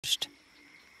The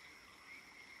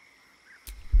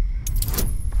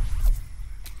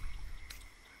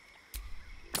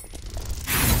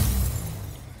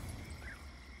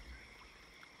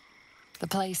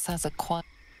place has a quiet...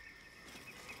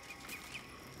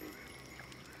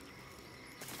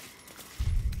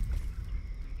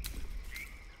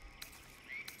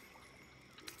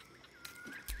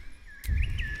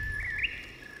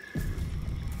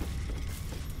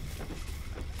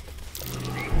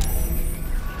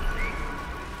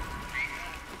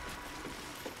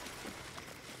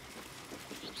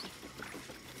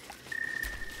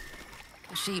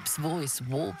 The sheep's voice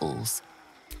warbles.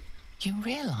 You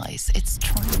realize it's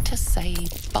trying to say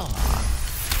bar.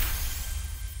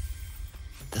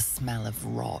 The smell of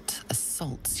rot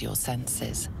assaults your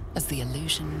senses as the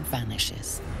illusion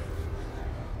vanishes.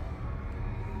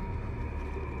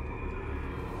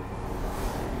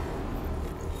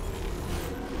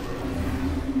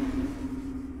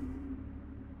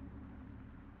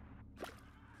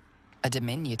 A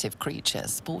diminutive creature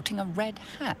sporting a red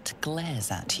hat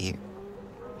glares at you.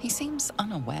 He seems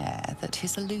unaware that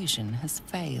his illusion has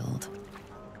failed.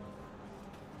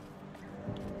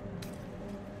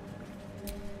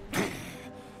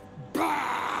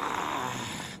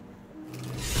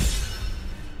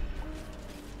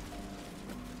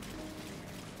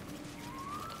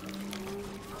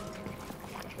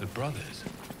 The brothers?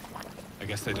 I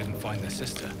guess they didn't find their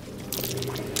sister.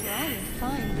 Rather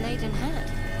fine blade and hat.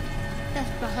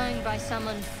 Left behind by some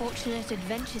unfortunate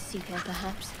adventure seeker,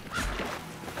 perhaps.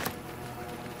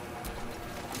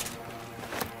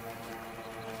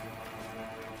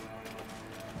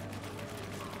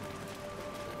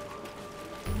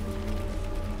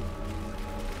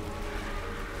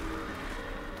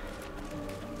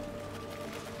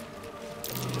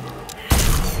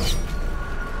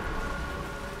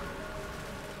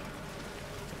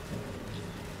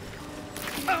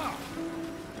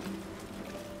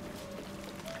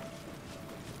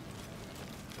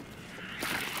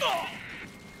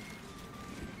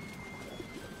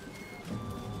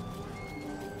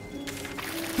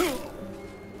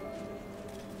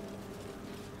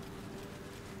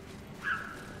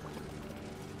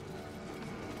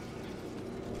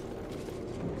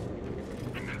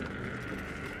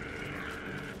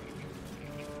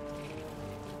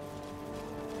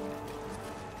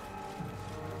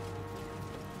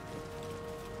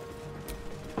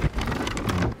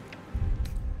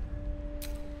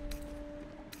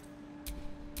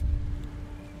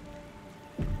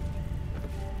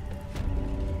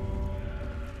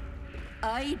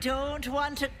 I don't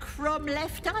want a crumb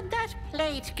left on that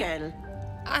plate, girl.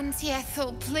 Auntie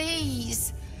Ethel,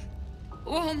 please.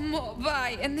 One more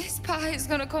bite and this pie is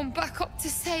gonna come back up to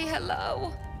say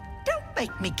hello. Don't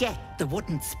make me get the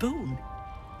wooden spoon.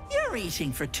 You're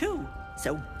eating for two,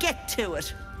 so get to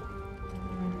it.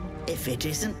 If it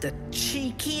isn't the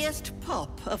cheekiest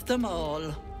pup of them all,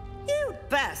 you'd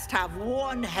best have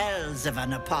one hells of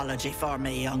an apology for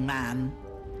me, young man.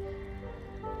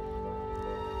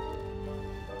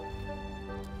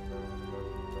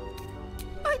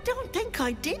 I don't think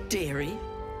I did, dearie.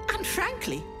 And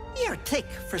frankly, you're thick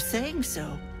for saying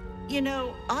so. You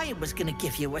know, I was gonna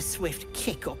give you a swift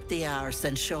kick up the arse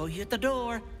and show you the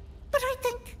door. But I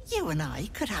think you and I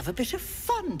could have a bit of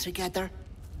fun together.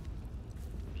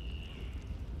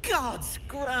 Gods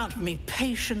grant me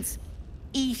patience.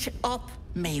 Eat up,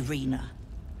 Mayrina.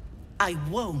 I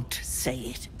won't say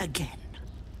it again.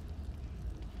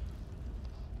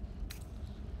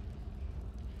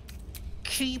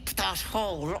 Keep that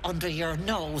hole under your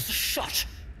nose shut,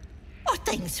 or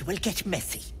things will get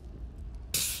messy.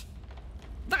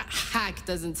 That hag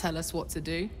doesn't tell us what to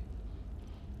do.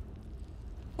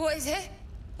 What is it?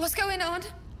 What's going on?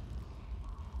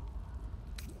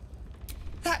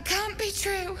 That can't be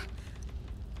true.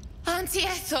 Auntie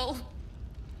Ethel.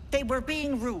 They were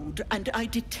being rude, and I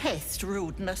detest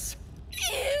rudeness.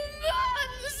 You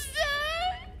monster!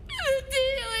 The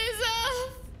deal is off!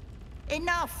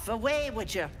 Enough, away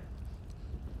with you.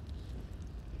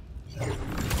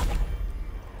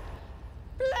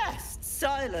 Blessed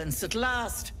silence at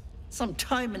last. Some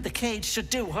time in the cage should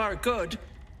do her good.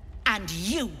 And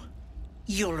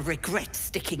you'll regret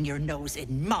sticking your nose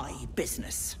in my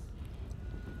business.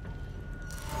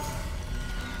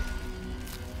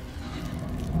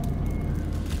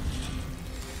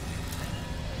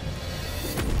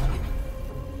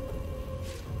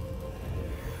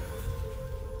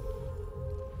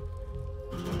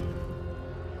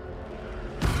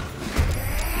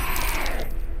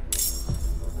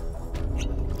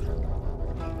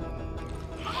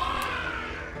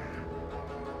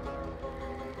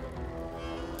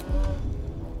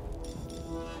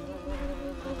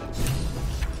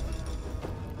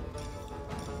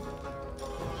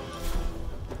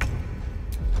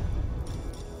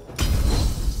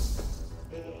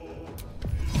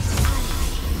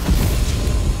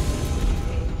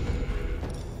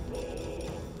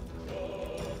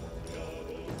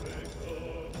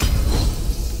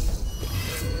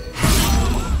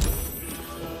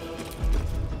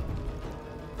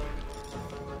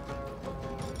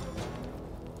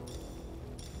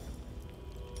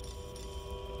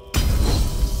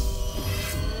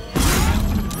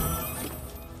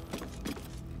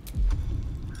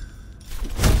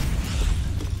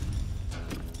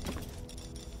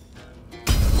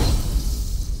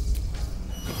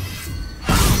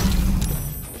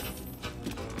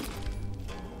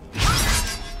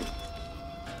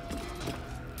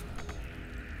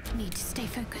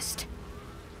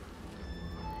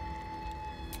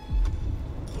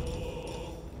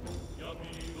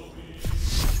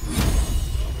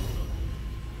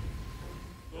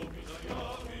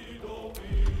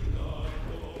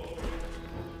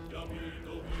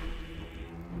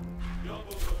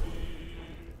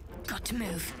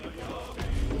 move.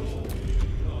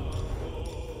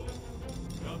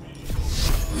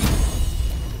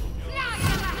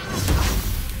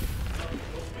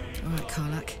 All right,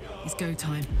 Karlak. It's go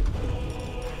time.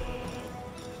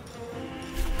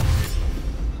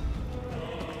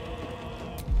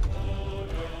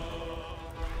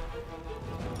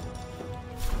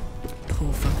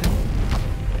 Poor fucker.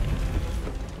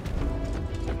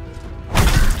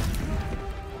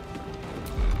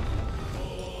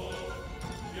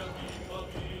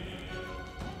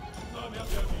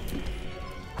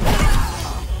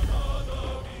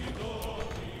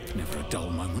 Never a dull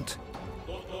moment.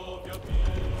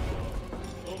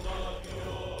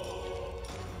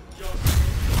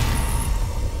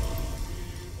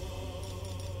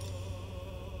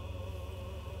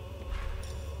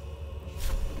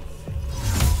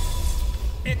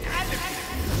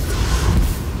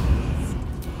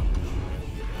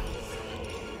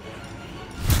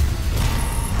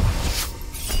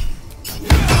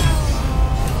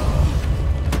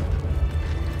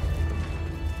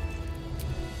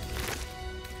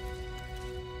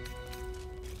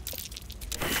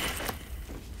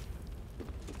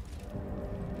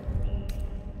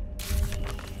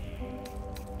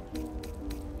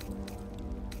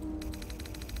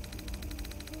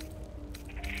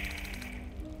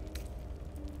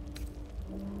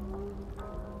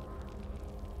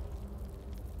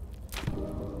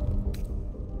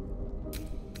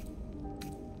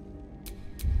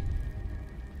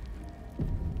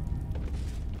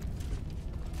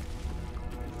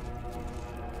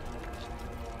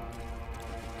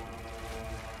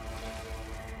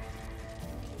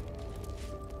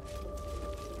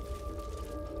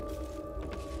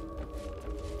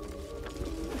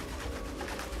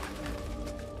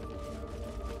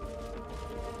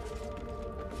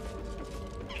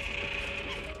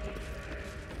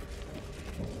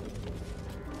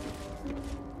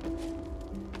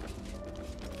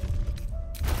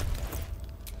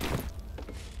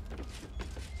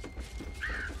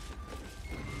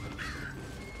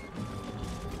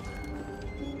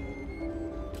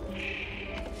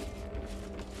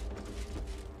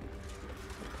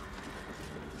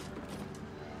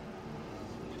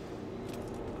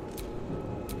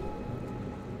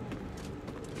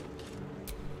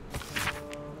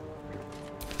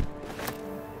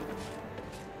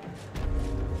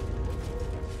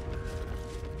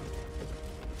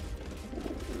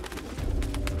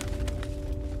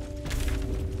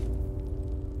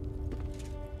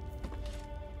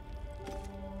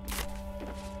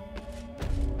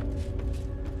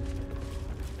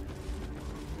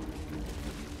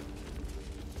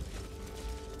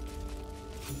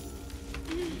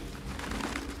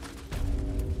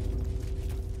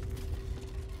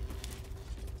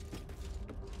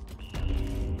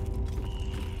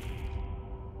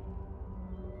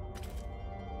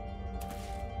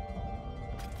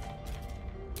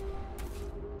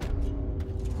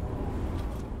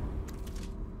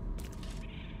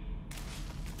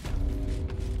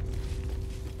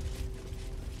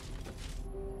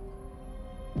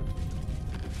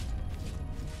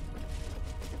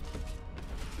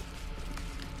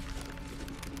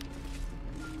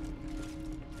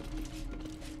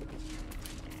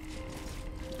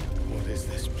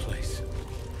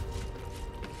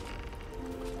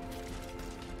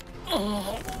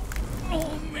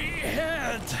 Oh, me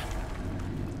head!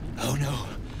 Oh no.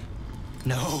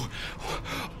 No.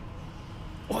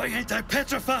 Why ain't I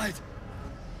petrified?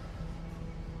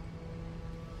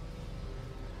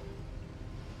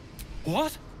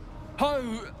 What?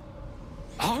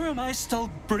 How am I still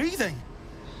breathing?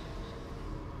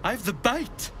 I've the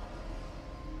bite.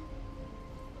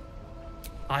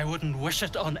 I wouldn't wish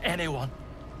it on anyone.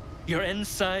 Your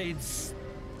insides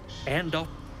end up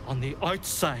on the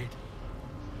outside.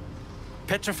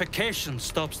 Petrification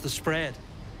stops the spread.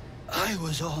 I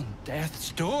was on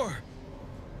death's door,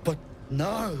 but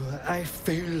now I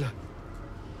feel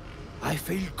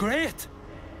great.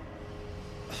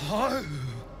 How?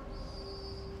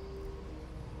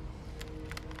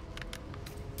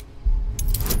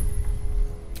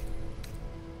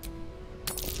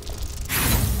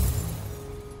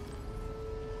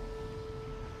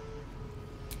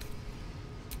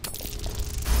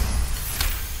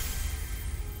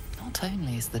 Not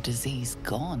only is the disease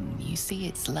gone, you see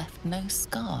it's left no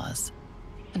scars.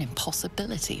 An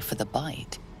impossibility for the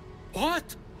bite.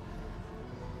 What?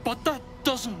 But that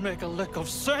doesn't make a lick of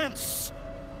sense.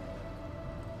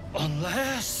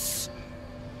 Unless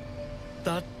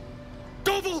that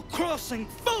double-crossing,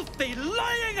 filthy,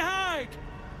 lying hag!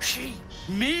 She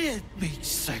made me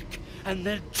sick and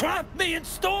then trapped me in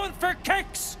stone for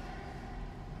kicks!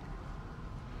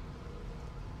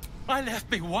 I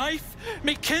left me wife,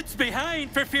 me kids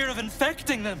behind for fear of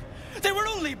infecting them. They were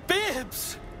only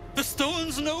babes. The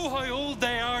stones know how old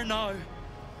they are now.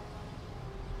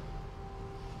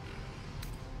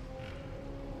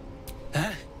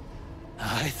 Huh?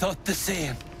 I thought the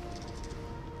same.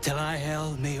 Till I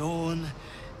held me own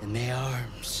in me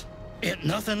arms. Ain't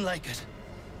nothing like it.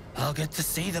 I'll get to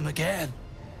see them again.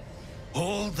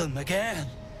 Hold them again.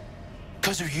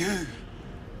 'Cause of you.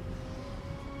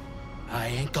 I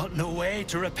ain't got no way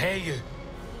to repay you.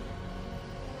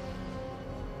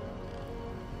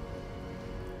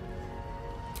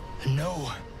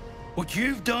 No, what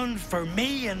you've done for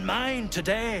me and mine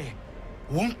today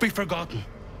won't be forgotten.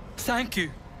 Thank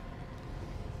you.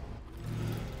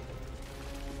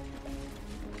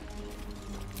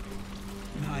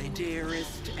 My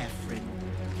dearest Efrin,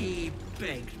 he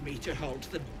begged me to halt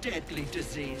the deadly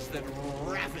disease that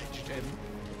ravaged him.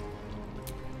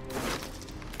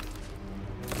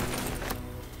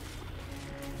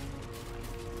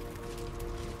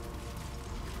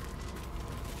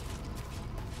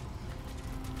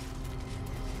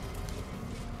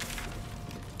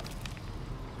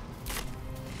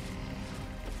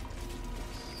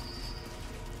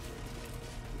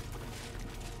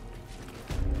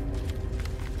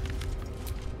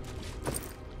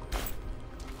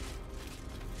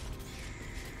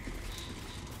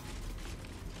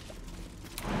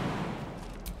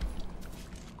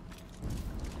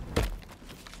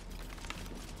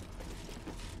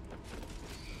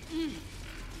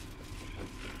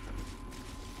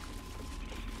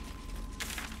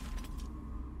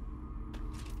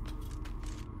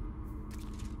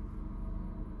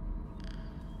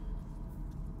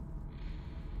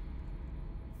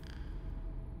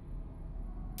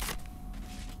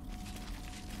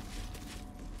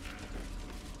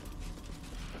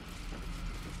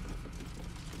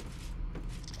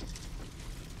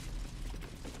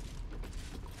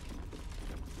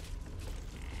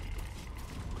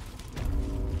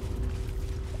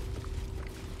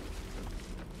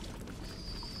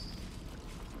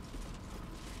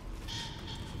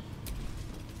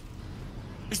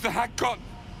 Is the hag gone?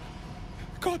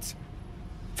 God,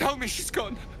 tell me she's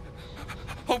gone.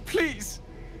 Oh, please.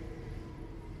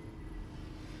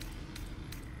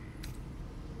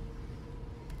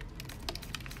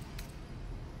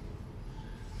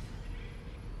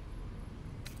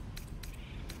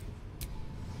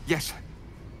 Yes,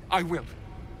 I will.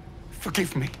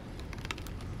 Forgive me.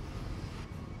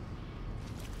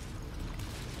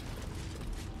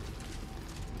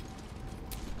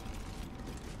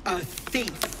 A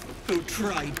thief who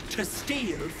tried to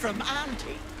steal from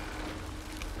Auntie.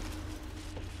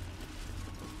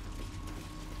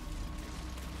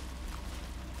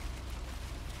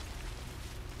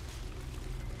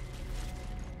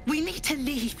 We need to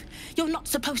leave. You're not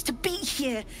supposed to be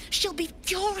here. She'll be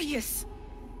furious.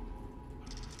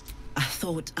 I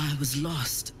thought I was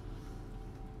lost.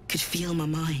 Could feel my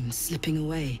mind slipping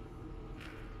away.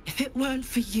 If it weren't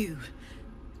for you,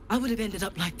 I would have ended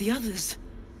up like the others.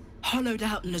 Hollowed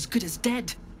out and as good as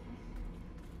dead.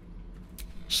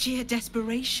 Sheer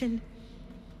desperation.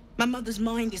 My mother's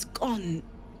mind is gone.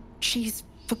 She's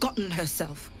forgotten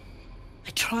herself. I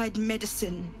tried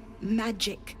medicine,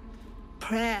 magic,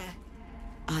 prayer.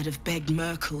 I'd have begged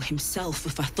Merkel himself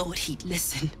if I thought he'd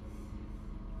listen.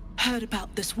 Heard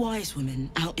about this wise woman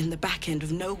out in the back end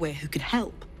of nowhere who could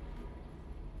help.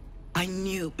 I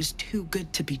knew it was too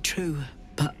good to be true,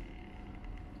 but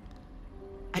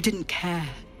I didn't care.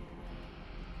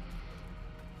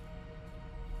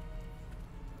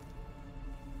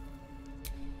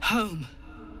 Home.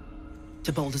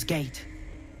 To Baldur's Gate.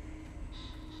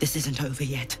 This isn't over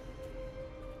yet.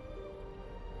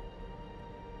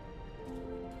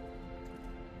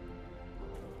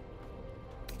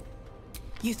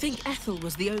 You think Ethel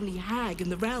was the only hag in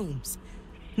the realms?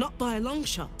 Not by a long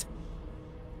shot.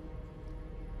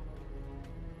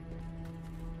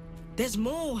 There's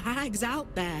more hags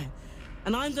out there,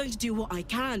 and I'm going to do what I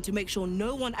can to make sure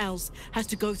no one else has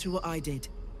to go through what I did.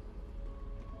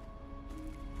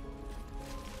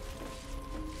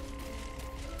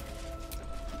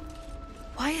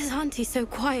 Why is Auntie so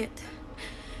quiet?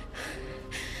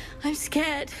 I'm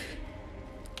scared.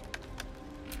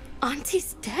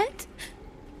 Auntie's dead?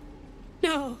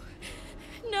 No.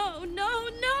 No, no,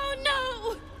 no,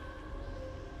 no!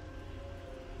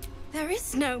 There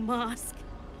is no mask.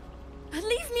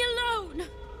 Leave me alone!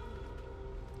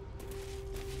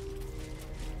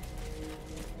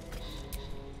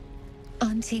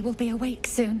 Auntie will be awake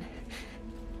soon.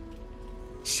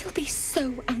 She'll be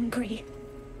so angry.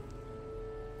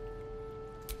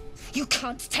 You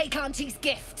can't take Auntie's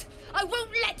gift! I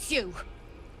won't let you!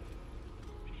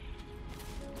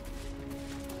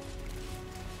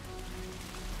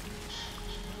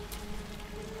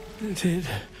 Did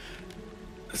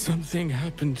something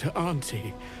happen to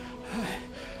Auntie?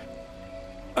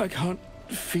 I can't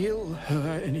feel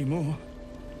her anymore.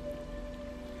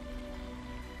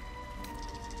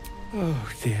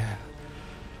 Oh dear.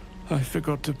 I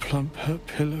forgot to plump her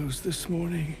pillows this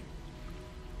morning.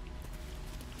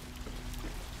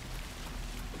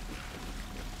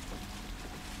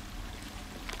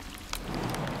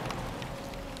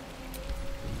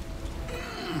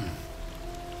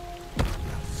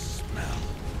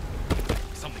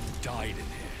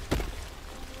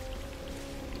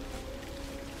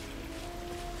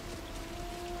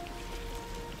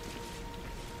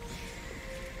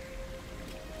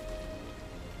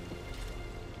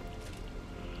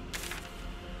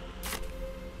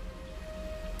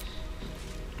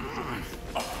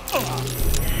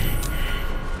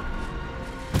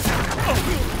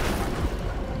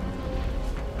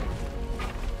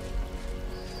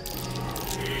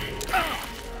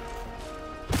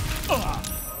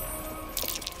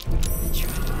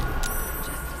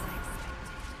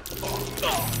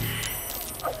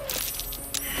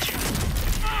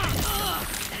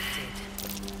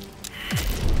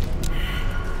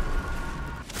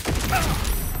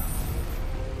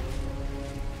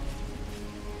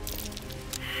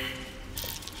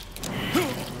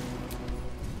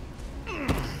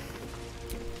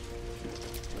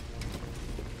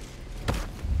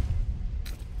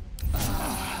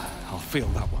 Feel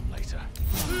that one later.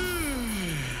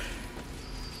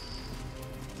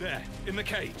 There, in the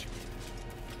cage.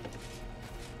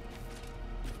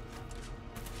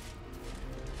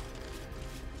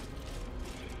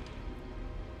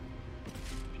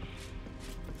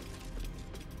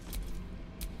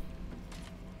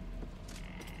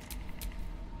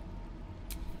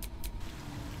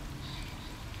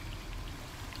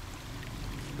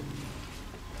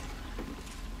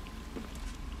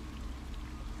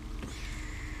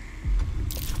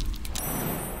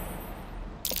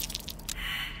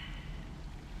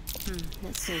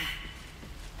 Let's see.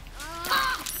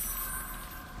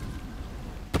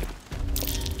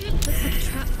 Looks like a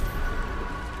trap.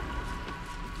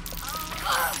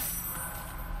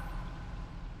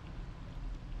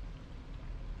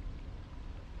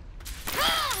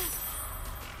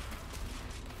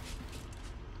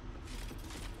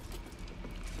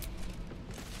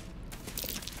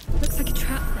 Looks like a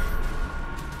trap there.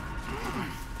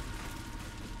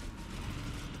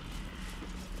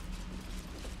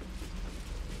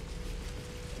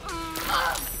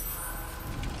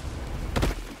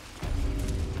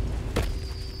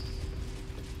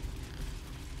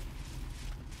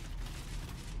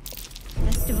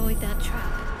 Avoid that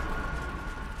trap.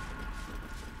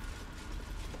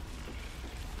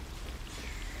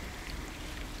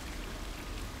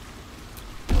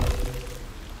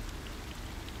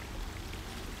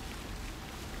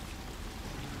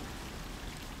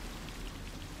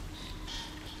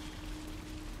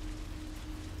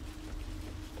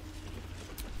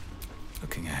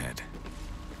 Looking ahead.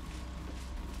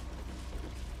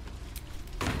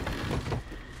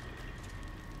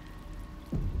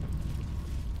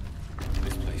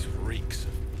 Reeks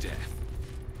of death.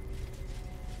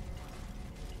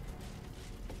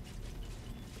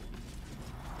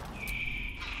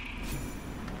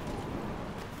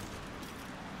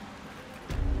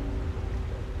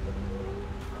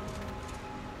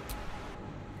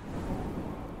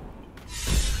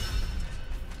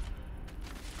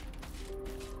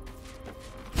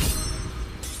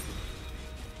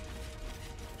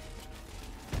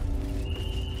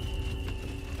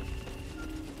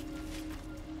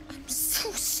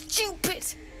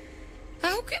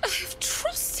 How could I have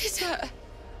trusted her?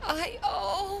 I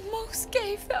almost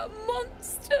gave that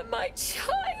monster my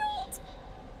child.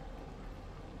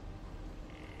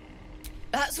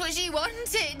 That's what she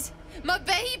wanted, my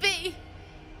baby.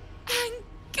 And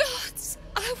God,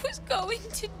 I was going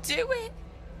to do it.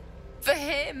 For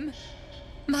him,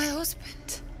 my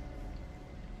husband.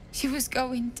 She was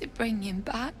going to bring him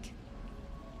back.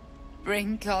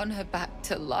 Bring Connor back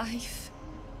to life.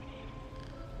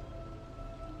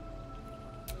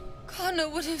 Connor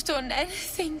would have done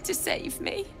anything to save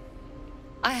me.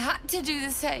 I had to do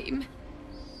the same.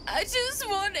 I just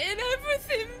wanted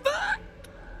everything back.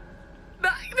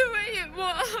 Back the way it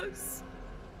was.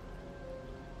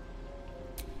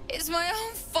 It's my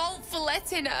own fault for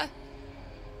letting her.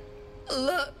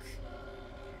 Look,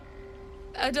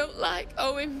 I don't like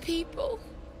owing people.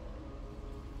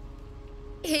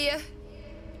 Here,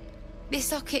 this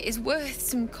socket is worth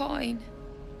some coin.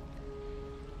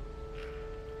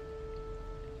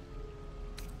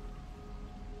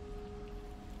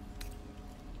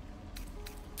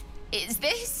 It's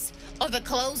this or the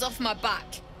clothes off my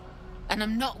back. And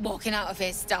I'm not walking out of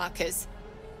here, Starkers.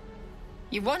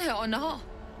 You want it or not?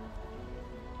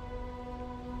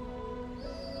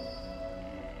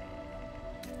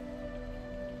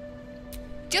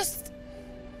 Just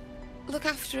look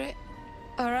after it,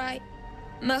 all right?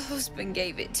 My husband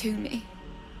gave it to me.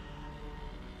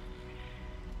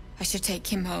 I should take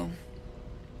him home.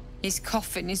 His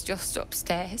coffin is just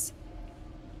upstairs.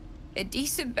 A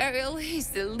decent burial is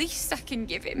the least I can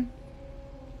give him.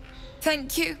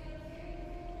 Thank you.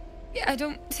 I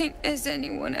don't think there's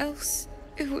anyone else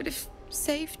who would have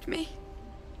saved me.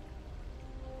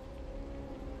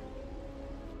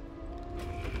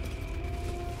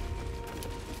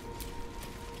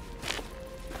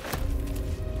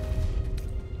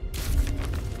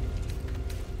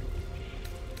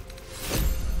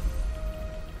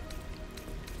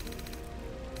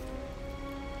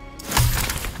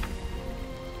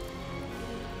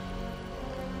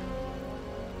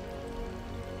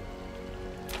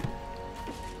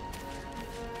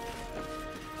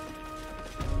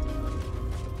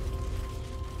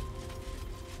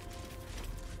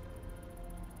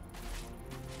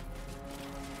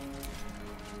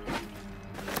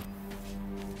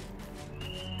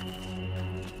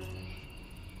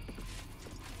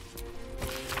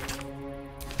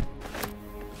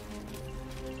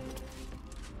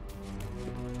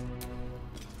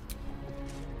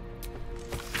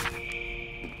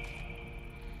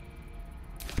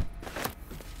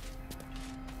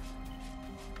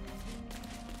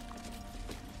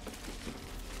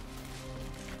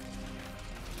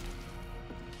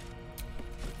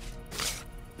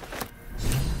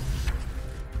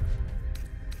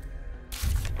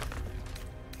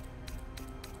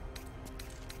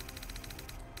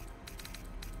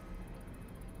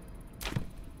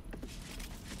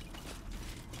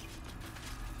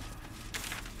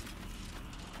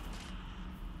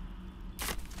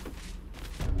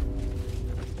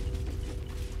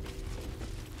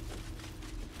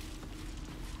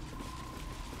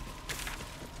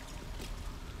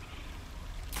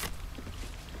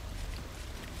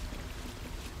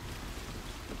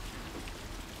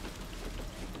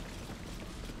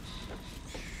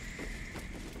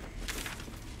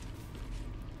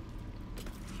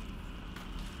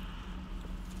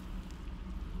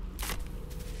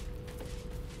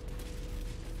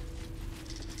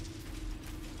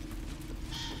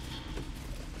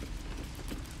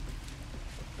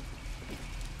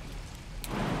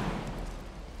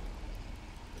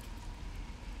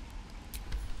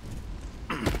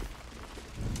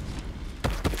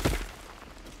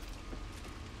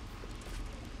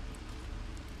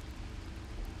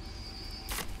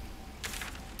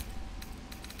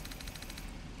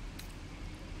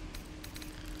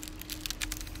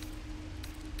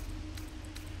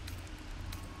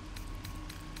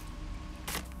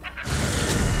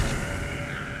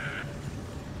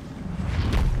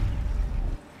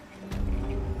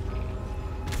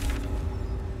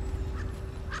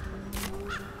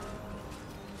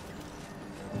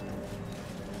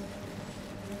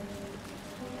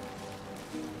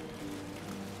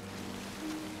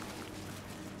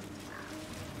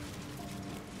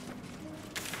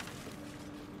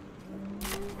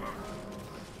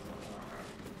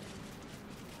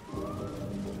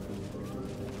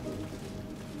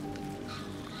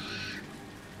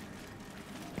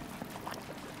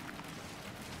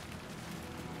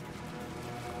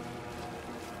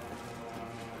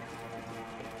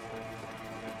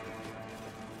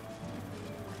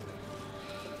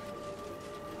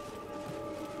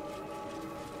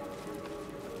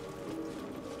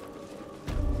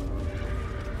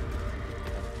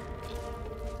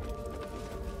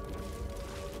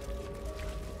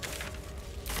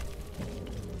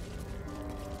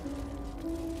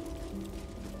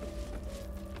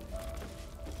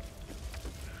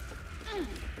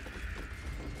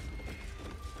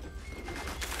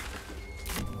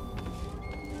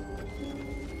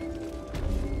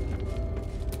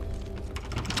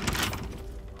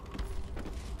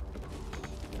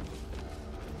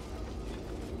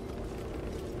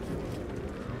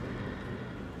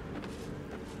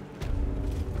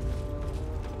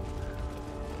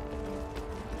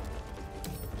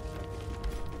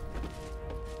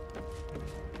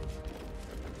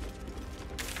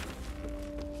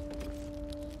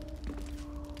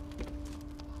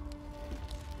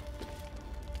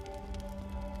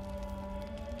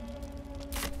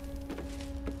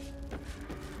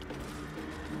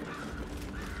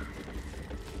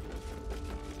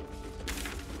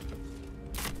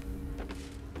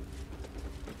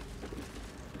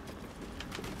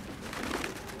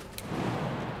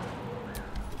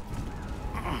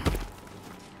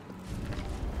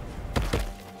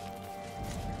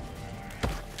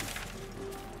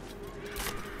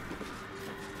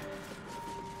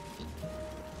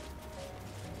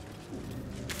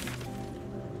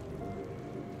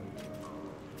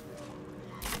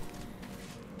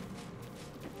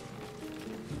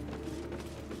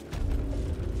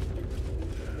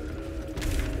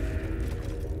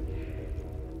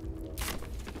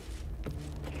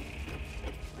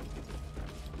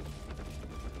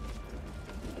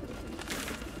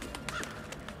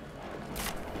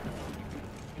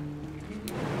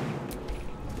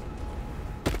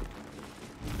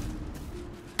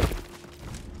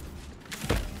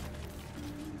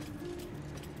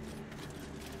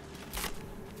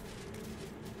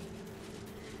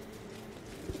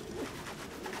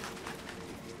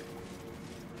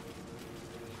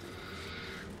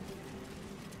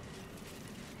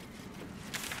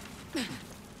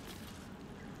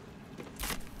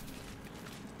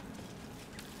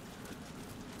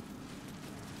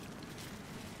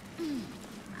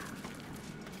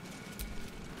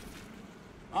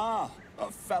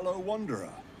 fellow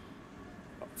wanderer.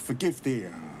 Forgive the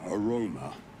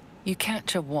aroma. You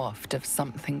catch a waft of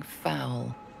something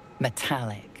foul,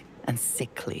 metallic, and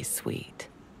sickly sweet.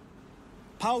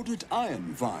 Powdered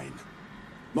iron vine.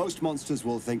 Most monsters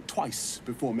will think twice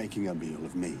before making a meal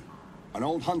of me. An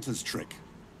old hunter's trick.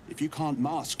 If you can't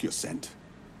mask your scent,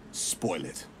 spoil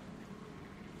it.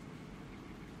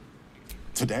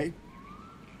 Today,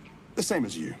 the same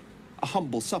as you. A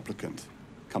humble supplicant,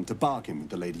 come to bargain with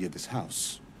the lady of this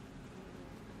house.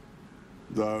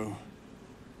 Though,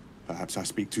 perhaps I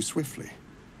speak too swiftly.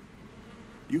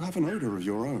 You have an odor of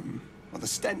your own, or the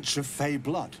stench of fey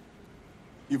blood.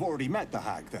 You've already met the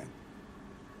hag, then?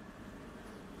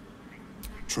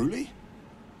 Truly?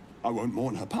 I won't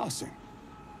mourn her passing,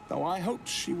 though I hoped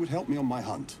she would help me on my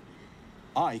hunt.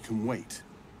 I can wait.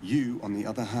 You, on the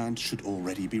other hand, should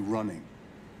already be running.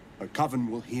 A coven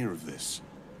will hear of this.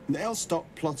 They'll stop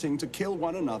plotting to kill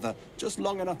one another just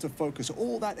long enough to focus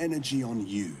all that energy on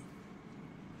you.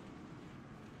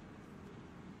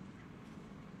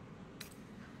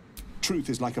 Truth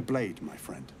is like a blade, my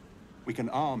friend. We can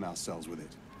arm ourselves with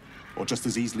it, or just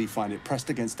as easily find it pressed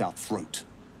against our throat.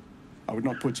 I would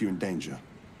not put you in danger.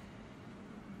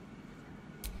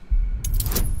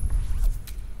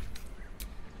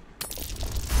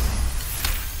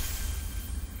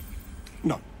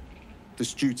 No.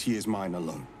 This duty is mine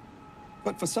alone.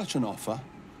 But for such an offer,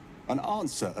 an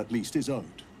answer at least is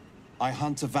owed. I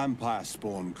hunt a vampire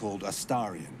spawn called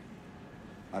Astarion.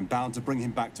 I'm bound to bring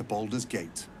him back to Baldur's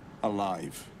Gate,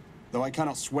 alive. Though I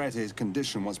cannot swear to his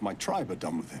condition once my tribe are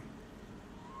done with him.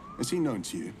 Is he known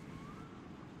to you?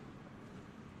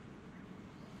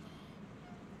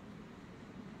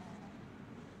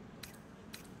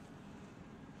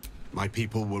 My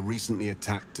people were recently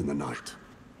attacked in the night.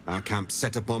 Our camp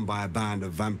set upon by a band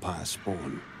of vampire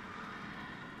spawn.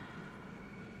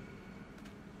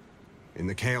 In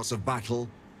the chaos of battle,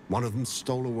 one of them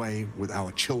stole away with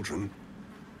our children.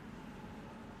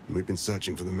 And we've been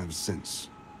searching for them ever since.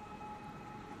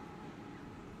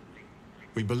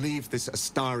 We believe this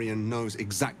Astarion knows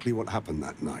exactly what happened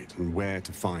that night and where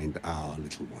to find our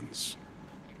little ones.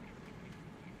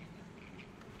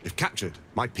 If captured,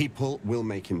 my people will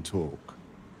make him talk.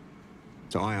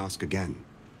 So I ask again.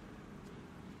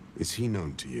 Is he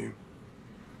known to you?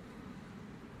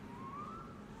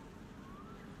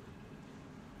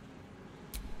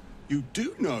 You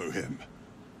do know him?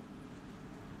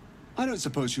 I don't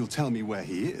suppose you'll tell me where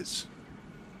he is.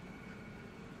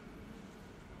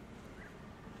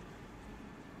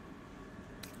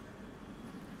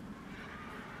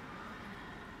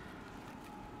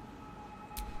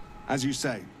 As you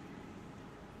say.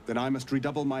 Then I must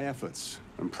redouble my efforts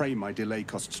and pray my delay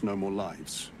costs no more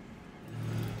lives.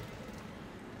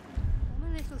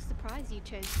 I'm a little surprised you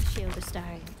chose to shield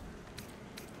Astarion.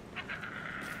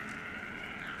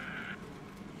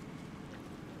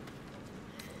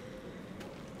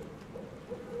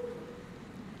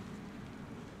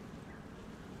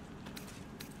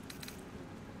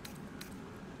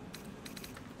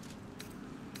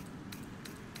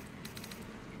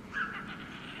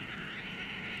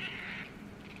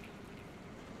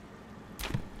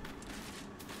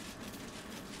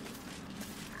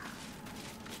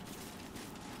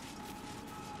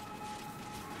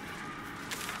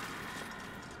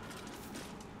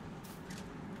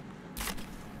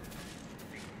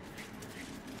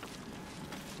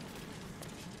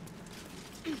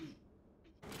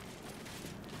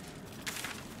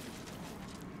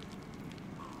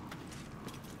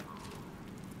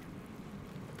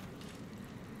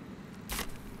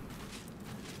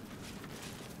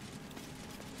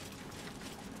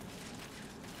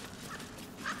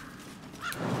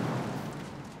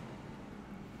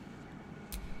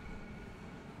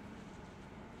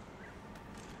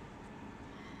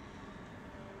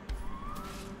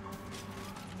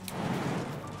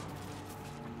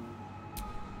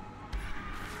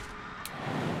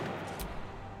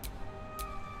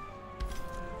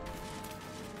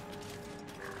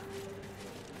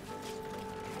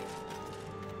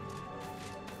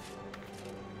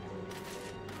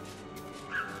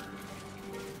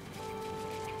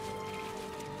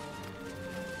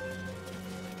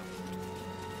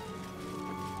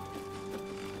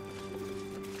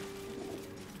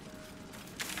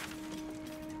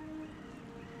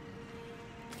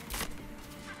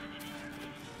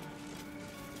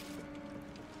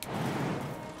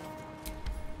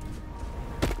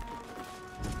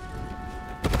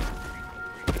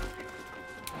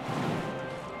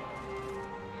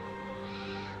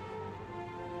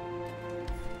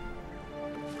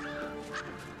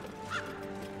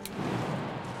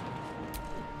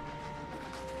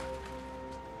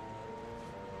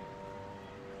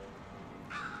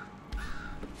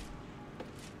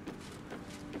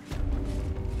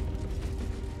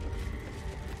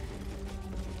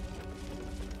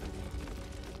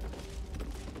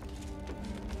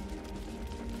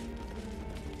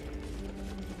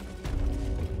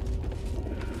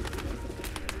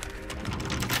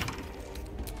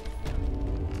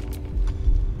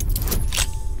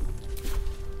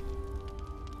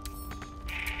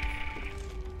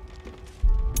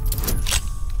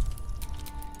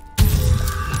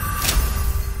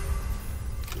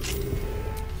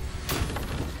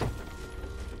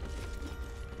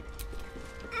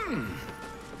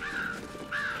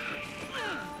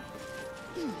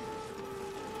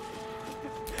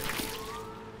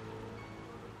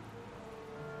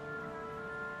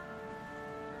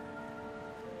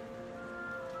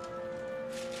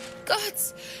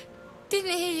 Gods!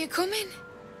 Didn't hear you coming.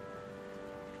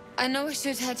 I know I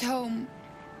should head home,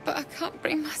 but I can't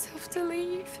bring myself to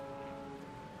leave.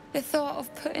 The thought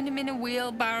of putting him in a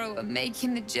wheelbarrow and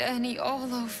making the journey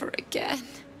all over again.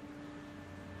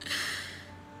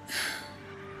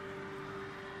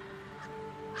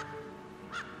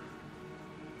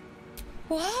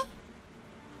 What?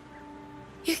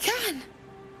 You can?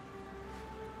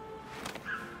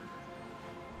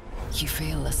 You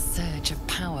feel a surge of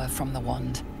power from the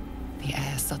wand. The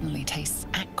air suddenly tastes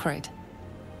acrid.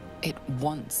 It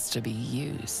wants to be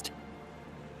used.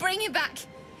 Bring it back!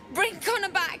 Bring Connor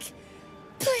back!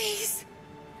 Please!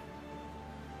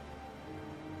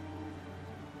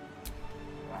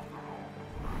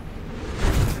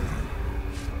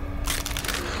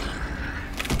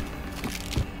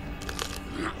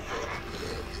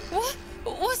 What?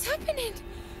 What's happening?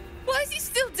 Why is he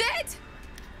still dead?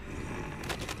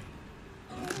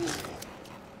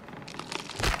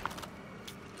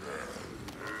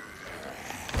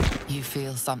 You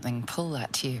feel something pull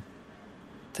at you.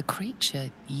 The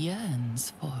creature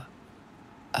yearns for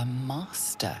a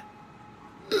master.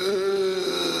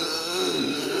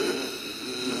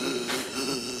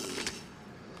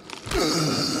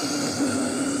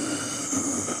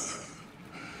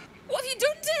 What have you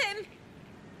done to him?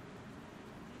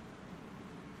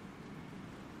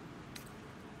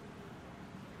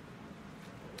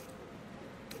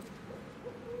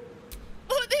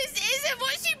 But this isn't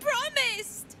what she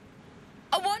promised!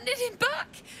 I wanted him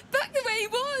back the way he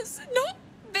was, not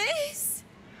this.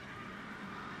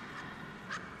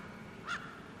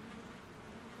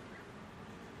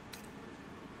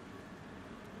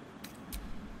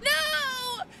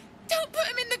 No! Don't put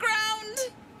him in the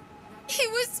ground!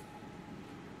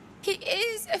 He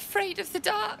is afraid of the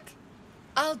dark.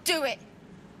 I'll do it.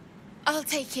 I'll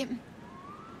take him.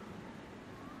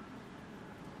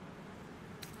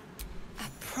 I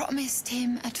promised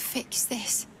him I'd fix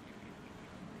this.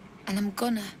 And I'm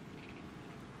gonna.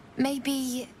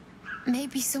 Maybe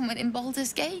someone in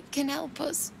Baldur's Gate can help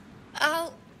us.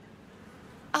 I'll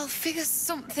figure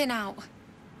something out.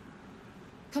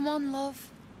 Come on,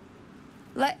 love.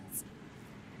 Let's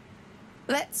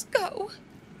go.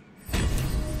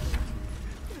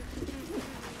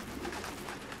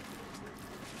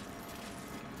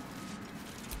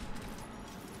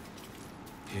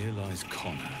 Here lies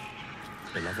Connor,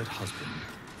 beloved husband,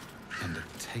 and a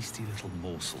tasty little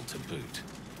morsel to boot.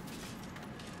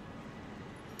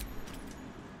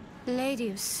 Lady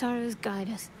of Sorrows, guide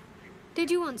us. Did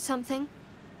you want something?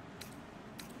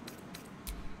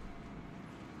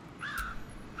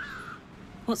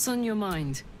 What's on your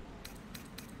mind?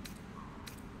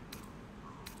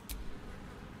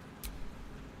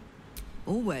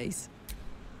 Always.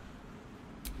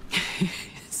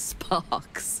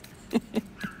 Sparks.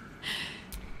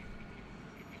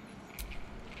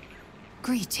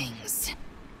 Greetings.